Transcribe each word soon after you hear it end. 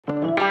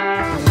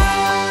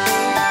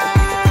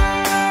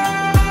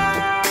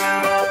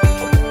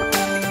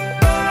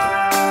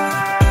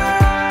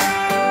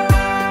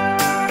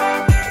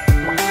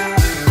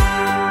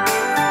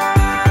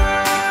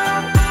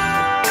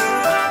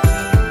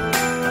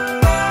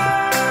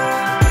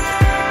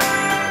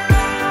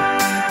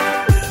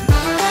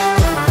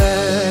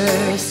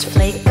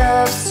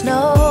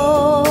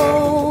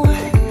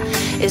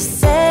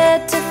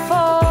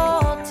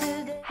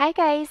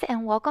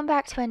welcome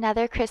back to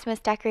another Christmas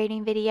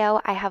decorating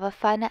video. I have a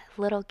fun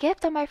little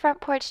gift on my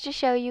front porch to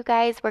show you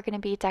guys. We're going to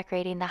be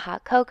decorating the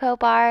hot cocoa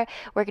bar.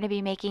 We're going to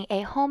be making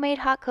a homemade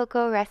hot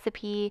cocoa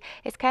recipe.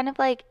 It's kind of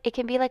like, it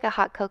can be like a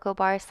hot cocoa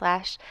bar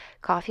slash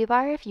coffee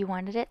bar if you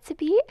wanted it to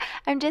be.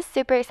 I'm just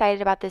super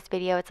excited about this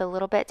video. It's a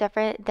little bit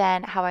different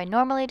than how I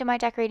normally do my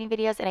decorating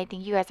videos, and I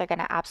think you guys are going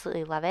to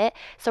absolutely love it.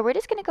 So we're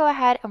just going to go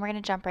ahead and we're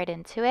going to jump right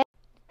into it.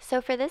 So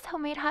for this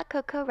homemade hot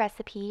cocoa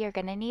recipe, you're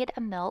going to need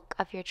a milk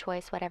of your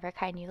choice, whatever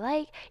kind you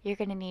like. You're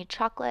going to need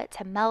chocolate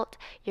to melt.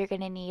 You're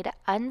going to need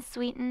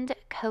unsweetened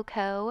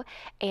cocoa,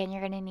 and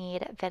you're going to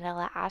need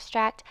vanilla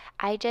extract.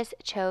 I just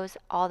chose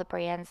all the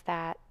brands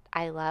that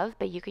I love,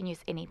 but you can use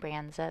any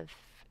brands of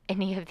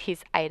any of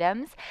these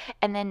items.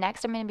 And then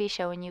next I'm going to be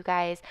showing you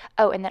guys,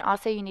 oh, and then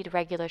also you need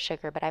regular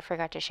sugar, but I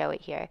forgot to show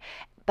it here.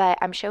 But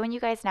I'm showing you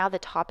guys now the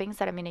toppings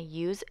that I'm going to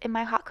use in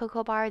my hot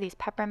cocoa bar, these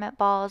peppermint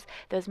balls,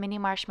 those mini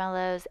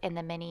marshmallows, and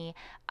the mini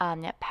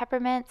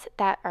peppermints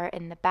that are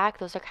in the back.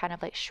 Those are kind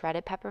of like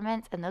shredded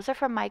peppermints, and those are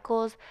from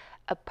Michael's,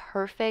 a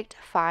perfect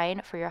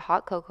find for your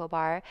hot cocoa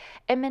bar.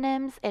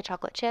 M&Ms and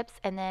chocolate chips,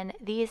 and then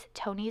these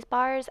Tony's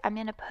bars I'm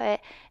going to put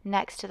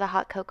next to the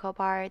hot cocoa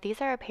bar. These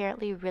are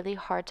apparently really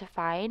hard to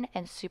find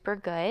and super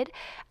good.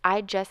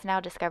 I just now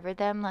discovered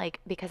them,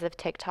 like, because of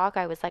TikTok.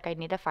 I was like, I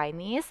need to find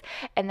these,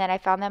 and then I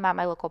found them at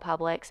my local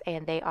Publix,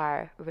 and they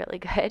are really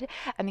good.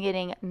 I'm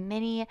getting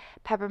mini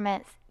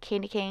peppermint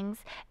candy canes,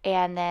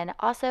 and then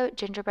also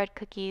gingerbread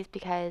cookies,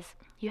 because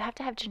you have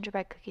to have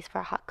gingerbread cookies for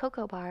a hot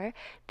cocoa bar.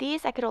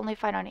 These I could only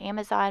find on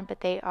Amazon,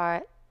 but they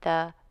are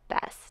the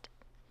best.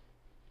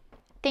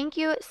 Thank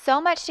you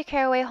so much to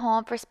Caraway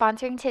Home for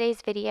sponsoring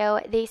today's video.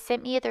 They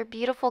sent me their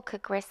beautiful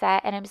cookware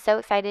set, and I'm so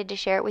excited to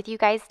share it with you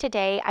guys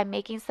today. I'm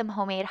making some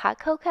homemade hot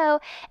cocoa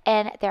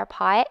in their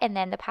pot, and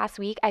then the past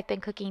week I've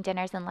been cooking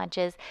dinners and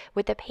lunches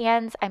with the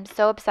pans. I'm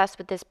so obsessed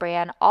with this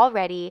brand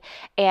already,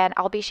 and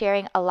I'll be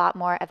sharing a lot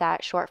more of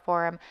that short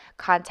form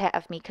content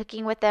of me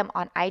cooking with them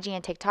on IG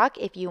and TikTok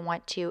if you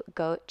want to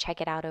go check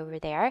it out over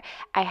there.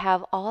 I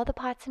have all the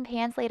pots and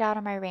pans laid out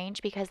on my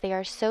range because they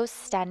are so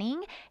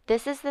stunning.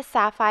 This is the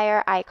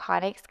Sapphire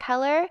Iconics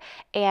color,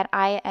 and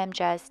I am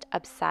just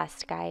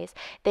obsessed, guys.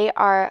 They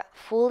are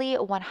fully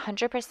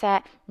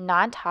 100%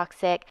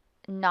 non-toxic,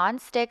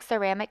 non-stick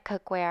ceramic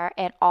cookware,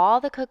 and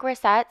all the cookware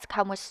sets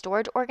come with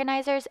storage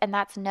organizers, and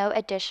that's no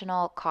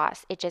additional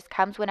cost. It just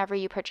comes whenever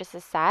you purchase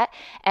a set,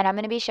 and I'm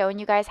going to be showing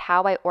you guys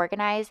how I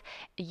organize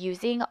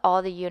using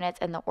all the units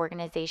in the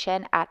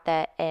organization at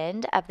the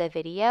end of the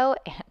video,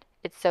 and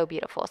it's so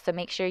beautiful. So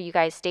make sure you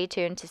guys stay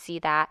tuned to see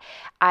that.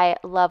 I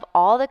love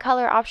all the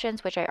color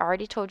options, which I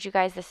already told you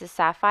guys this is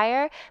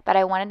Sapphire, but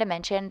I wanted to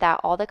mention that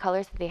all the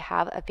colors that they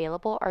have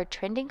available are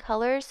trending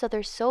colors, so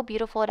they're so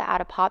beautiful to add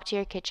a pop to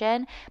your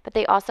kitchen. But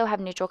they also have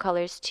neutral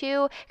colors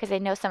too, because I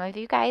know some of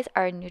you guys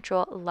are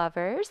neutral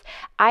lovers.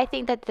 I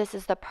think that this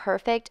is the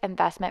perfect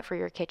investment for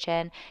your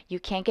kitchen. You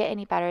can't get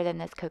any better than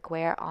this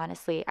cookware,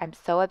 honestly. I'm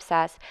so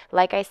obsessed.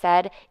 Like I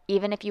said,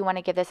 even if you want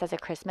to give this as a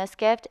Christmas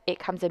gift, it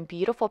comes in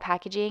beautiful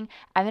packaging.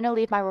 I'm going to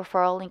leave my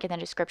referral link in the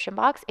description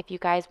box. If you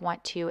guys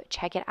want to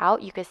check it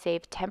out, you could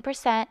save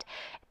 10%.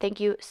 Thank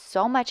you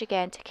so much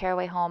again to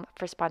Caraway Home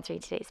for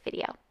sponsoring today's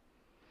video.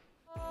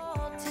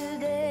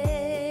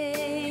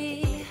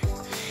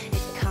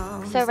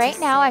 So right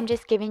now I'm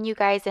just giving you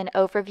guys an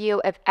overview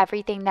of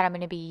everything that I'm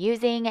going to be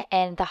using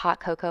in the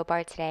hot cocoa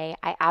bar today.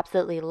 I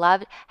absolutely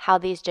loved how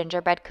these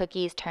gingerbread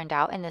cookies turned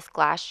out in this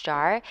glass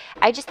jar.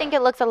 I just think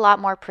it looks a lot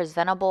more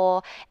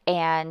presentable,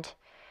 and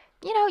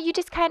you know, you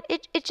just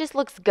it just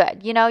looks good.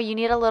 You know, you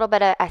need a little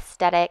bit of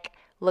aesthetic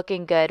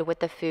looking good with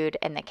the food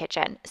in the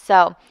kitchen.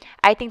 So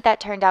I think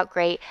that turned out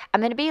great. I'm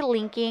going to be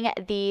linking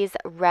these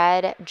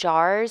red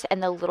jars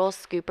and the little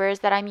scoopers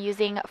that I'm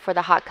using for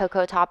the hot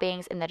cocoa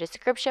toppings in the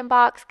description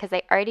box, because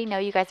I already know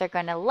you guys are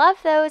going to love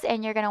those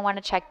and you're going to want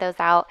to check those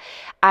out.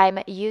 I'm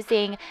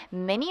using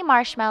mini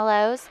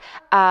marshmallows,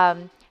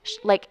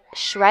 like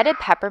shredded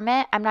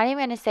peppermint. I'm not even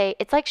going to say,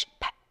 it's like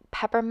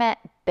peppermint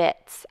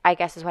bits, I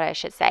guess is what I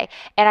should say.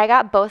 And I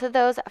got both of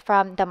those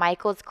from the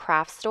Michael's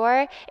craft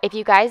store. If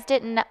you guys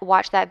didn't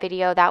watch that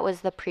video, that was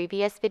the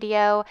previous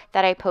video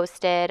that I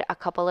posted a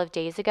couple of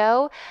days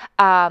ago,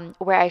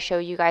 where I show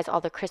you guys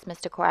all the Christmas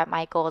decor at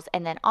Michael's.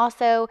 And then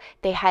also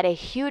they had a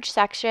huge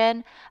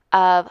section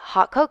of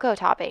hot cocoa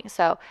toppings.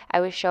 So I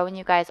was showing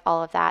you guys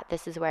all of that.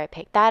 This is where I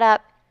picked that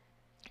up.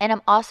 And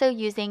I'm also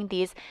using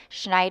these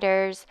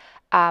Schneider's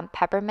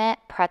peppermint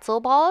pretzel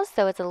balls.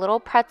 So it's a little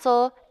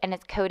pretzel and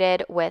it's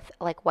coated with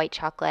like white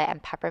chocolate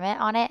and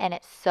peppermint on it, and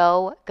it's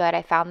so good.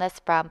 I found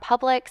this from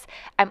Publix.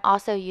 I'm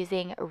also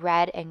using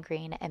red and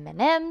green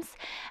M&Ms,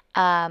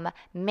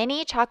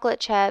 mini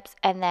chocolate chips,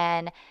 and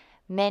then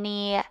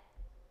mini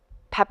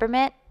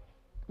peppermint,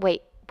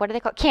 wait, what are they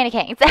called? Candy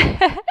canes.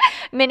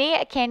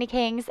 Mini candy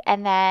canes.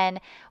 And then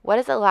what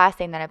is the last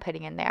thing that I'm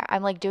putting in there?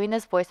 I'm like doing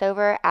this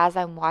voiceover as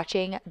I'm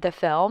watching the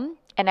film,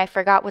 and I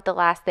forgot what the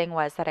last thing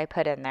was that I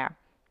put in there.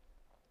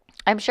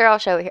 I'm sure I'll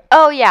show it here.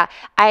 Oh yeah,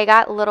 I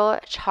got little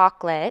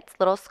chocolates,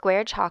 little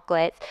square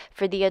chocolates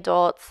for the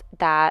adults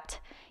that,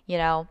 you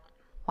know,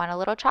 want a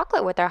little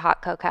chocolate with their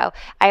hot cocoa.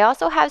 I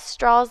also have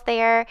straws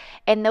there,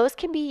 and those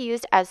can be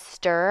used as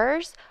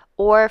stirrers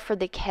or for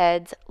the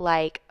kids.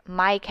 Like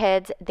my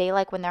kids, they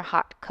like when their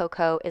hot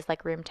cocoa is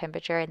like room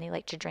temperature and they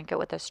like to drink it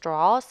with a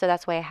straw. So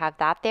that's why I have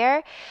that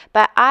there.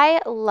 But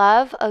I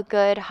love a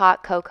good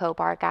hot cocoa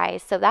bar,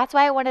 guys. So that's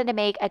why I wanted to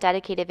make a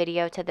dedicated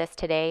video to this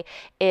today.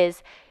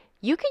 Is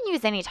you can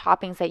use any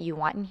toppings that you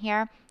want in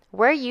here.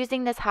 We're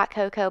using this hot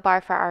cocoa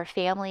bar for our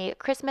family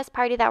Christmas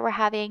party that we're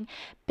having.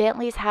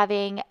 Bentley's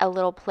having a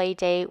little play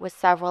date with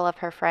several of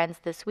her friends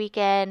this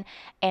weekend,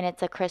 and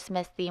it's a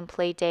Christmas themed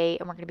play date,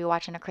 and we're going to be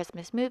watching a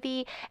Christmas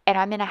movie, and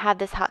I'm going to have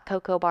this hot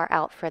cocoa bar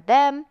out for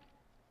them.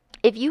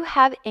 If you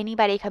have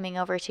anybody coming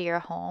over to your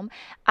home,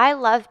 I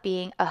love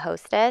being a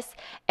hostess.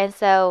 And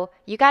so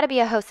you got to be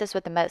a hostess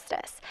with the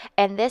mostest.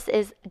 And this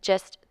is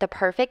just the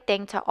perfect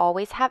thing to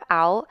always have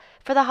out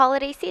for the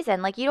holiday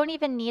season. Like, you don't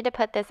even need to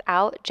put this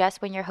out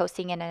just when you're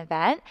hosting an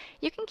event.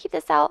 You can keep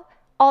this out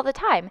all the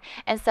time.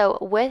 And so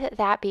with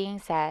that being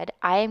said,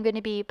 I am going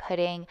to be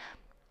putting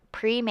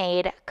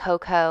pre-made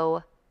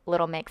cocoa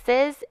little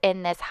mixes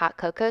in this hot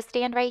cocoa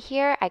stand right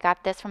here. I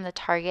got this from the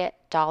Target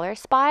dollar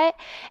spot.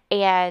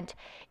 And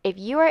if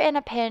you are in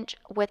a pinch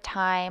with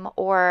time,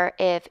 or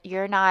if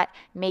you're not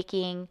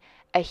making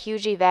a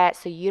huge event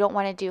so you don't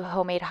want to do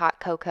homemade hot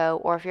cocoa,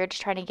 or if you're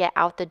just trying to get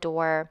out the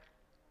door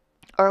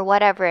or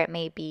whatever it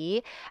may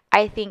be,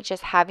 I think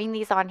just having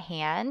these on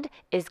hand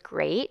is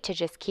great to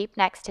just keep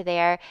next to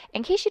there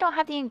in case you don't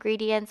have the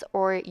ingredients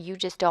or you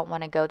just don't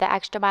want to go the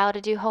extra mile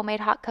to do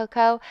homemade hot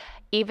cocoa,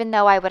 even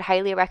though I would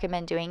highly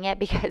recommend doing it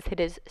because it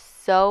is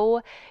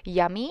so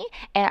yummy.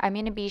 And I'm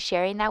going to be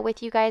sharing that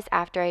with you guys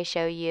after I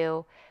show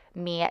you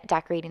me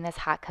decorating this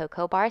hot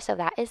cocoa bar, so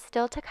that is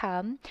still to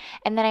come.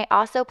 And then I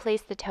also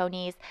placed the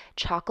Tony's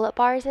chocolate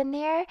bars in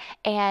there,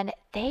 and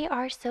they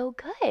are so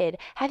good.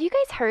 Have you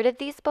guys heard of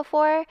these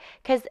before?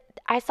 Because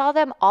I saw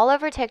them all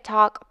over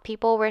TikTok.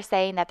 People were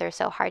saying that they're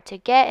so hard to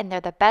get and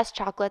they're the best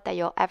chocolate that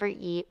you'll ever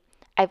eat.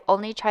 I've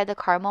only tried the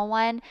caramel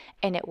one,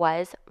 and it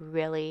was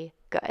really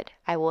good.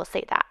 I will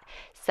say that.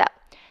 So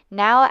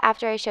now,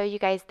 after I show you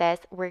guys this,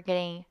 we're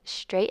getting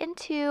straight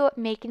into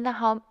making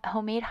the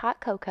homemade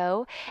hot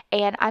cocoa,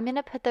 and I'm going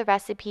to put the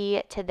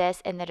recipe to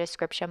this in the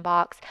description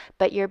box,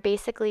 but you're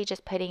basically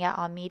just putting it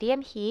on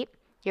medium heat.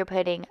 You're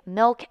putting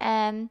milk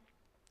in,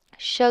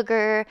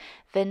 sugar,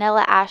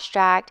 vanilla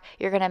extract.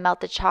 You're going to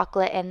melt the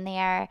chocolate in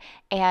there,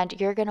 and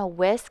you're going to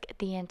whisk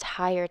the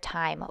entire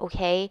time,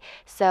 okay?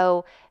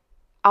 So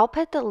I'll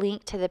put the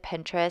link to the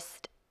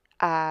Pinterest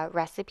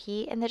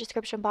recipe in the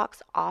description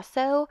box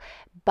also,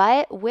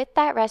 but with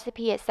that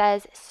recipe it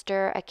says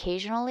stir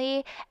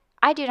occasionally.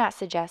 I do not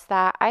suggest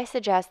that. I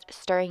suggest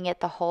stirring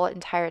it the whole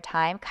entire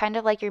time, kind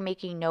of like you're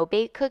making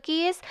no-bake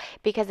cookies,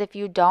 because if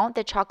you don't,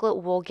 the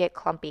chocolate will get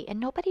clumpy,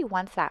 and nobody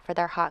wants that for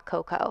their hot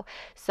cocoa.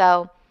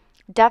 So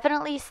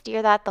definitely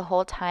stir that the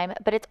whole time,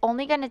 but it's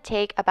only going to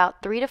take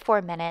about 3 to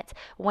 4 minutes.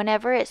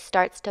 Whenever it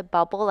starts to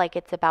bubble, like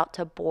it's about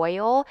to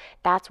boil,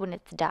 that's when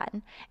it's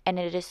done. And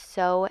it is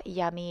so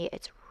yummy.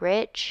 It's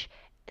rich.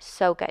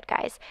 So good,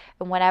 guys.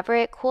 And whenever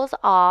it cools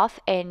off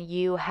and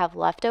you have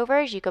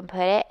leftovers, you can put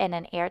it in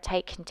an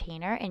airtight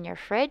container in your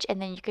fridge, and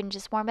then you can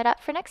just warm it up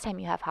for next time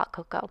you have hot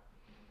cocoa.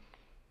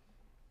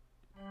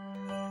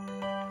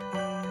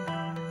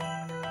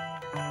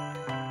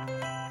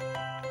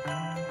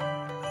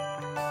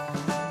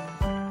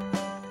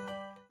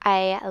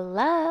 I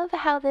love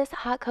how this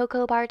hot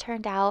cocoa bar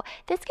turned out.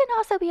 This can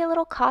also be a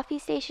little coffee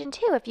station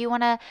too if you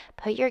want to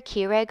put your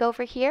Keurig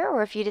over here,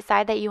 or if you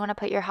decide that you want to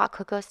put your hot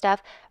cocoa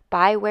stuff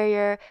by where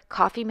your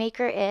coffee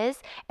maker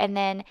is, and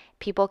then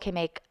people can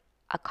make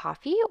a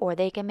coffee or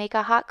they can make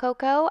a hot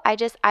cocoa.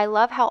 I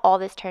love how all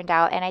this turned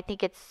out, and I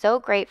think it's so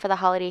great for the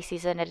holiday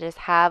season to just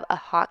have a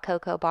hot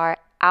cocoa bar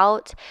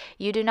out.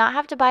 You do not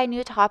have to buy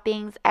new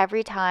toppings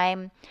every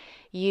time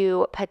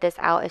you put this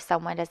out. If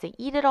someone doesn't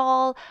eat it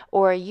all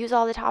or use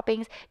all the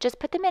toppings, just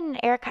put them in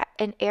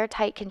an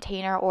airtight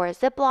container or a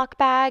Ziploc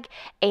bag,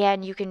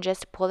 and you can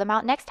just pull them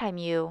out next time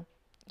you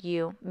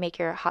make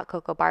your hot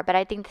cocoa bar. But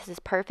I think this is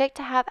perfect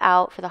to have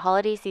out for the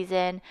holiday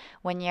season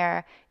when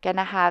you're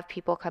gonna have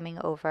people coming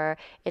over.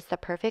 It's the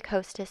perfect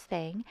hostess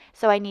thing.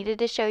 So I needed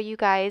to show you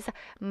guys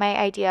my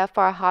idea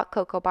for a hot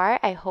cocoa bar.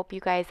 I hope you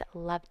guys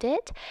loved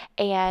it,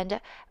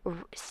 and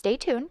stay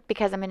tuned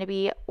because I'm going to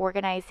be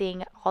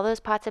organizing all those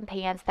pots and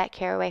pans that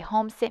Caraway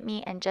Home sent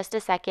me in just a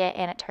second,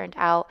 and it turned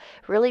out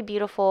really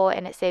beautiful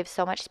and it saves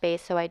so much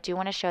space, so I do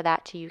want to show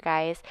that to you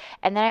guys.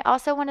 And then I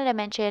also wanted to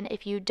mention,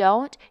 if you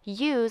don't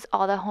use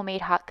all the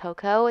homemade hot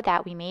cocoa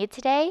that we made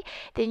today,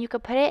 then you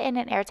could put it in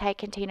an airtight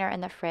container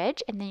in the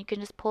fridge, and then you can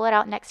just pull it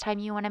out next time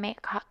you want to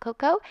make hot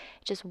cocoa.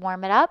 Just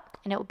warm it up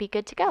and it will be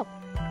good to go.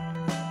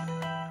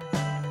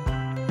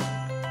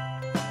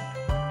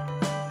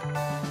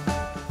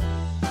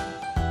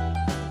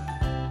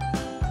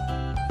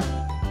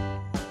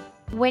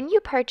 When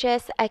you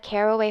purchase a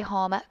Caraway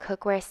Home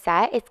cookware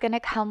set, it's going to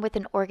come with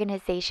an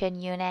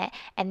organization unit,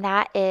 and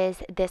that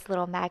is this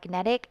little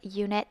magnetic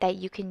unit that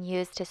you can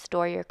use to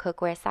store your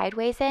cookware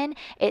sideways in.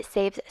 It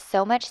saves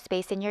so much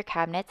space in your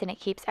cabinets and it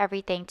keeps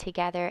everything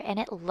together and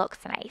it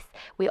looks nice.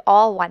 We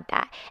all want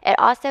that. It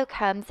also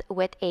comes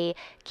with a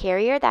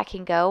carrier that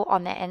can go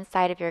on the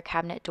inside of your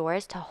cabinet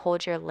doors to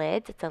hold your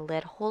lids. It's a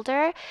lid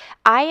holder.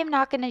 I am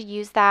not going to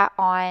use that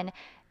on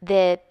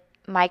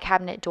my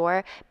cabinet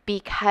door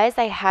because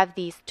I have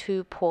these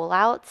two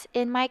pull-outs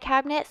in my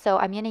cabinet. So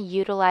I'm going to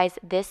utilize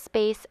this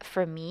space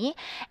for me,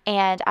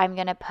 and I'm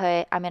going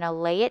to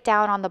lay it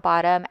down on the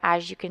bottom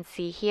as you can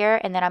see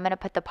here, and then I'm going to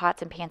put the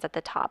pots and pans at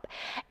the top.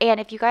 And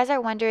if you guys are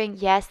wondering,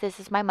 yes, this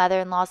is my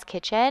mother-in-law's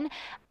kitchen.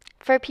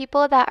 For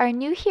people that are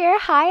new here,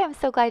 hi, I'm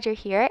so glad you're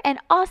here. And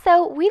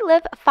also, we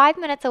live 5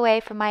 minutes away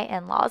from my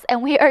in-laws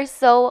and we are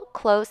so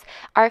close.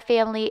 Our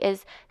family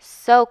is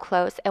so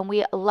close and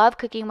we love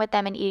cooking with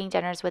them and eating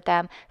dinners with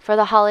them. For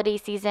the holiday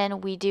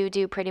season, we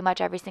do pretty much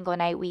every single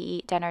night we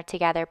eat dinner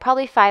together.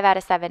 Probably 5 out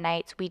of 7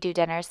 nights we do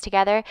dinners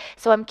together.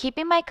 So I'm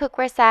keeping my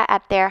cookware set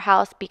at their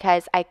house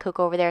because I cook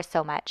over there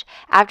so much.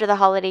 After the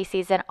holiday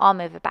season, I'll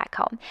move it back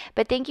home.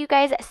 But thank you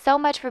guys so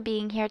much for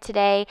being here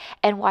today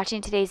and watching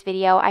today's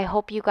video. I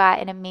hope you got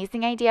an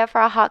amazing idea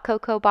for a hot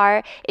cocoa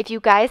bar. If you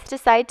guys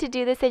decide to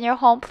do this in your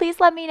home, please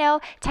let me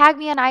know. Tag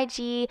me on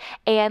IG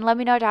and let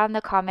me know down in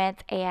the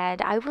comments,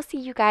 and I will see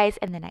you guys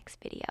in the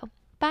next video.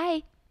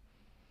 Bye.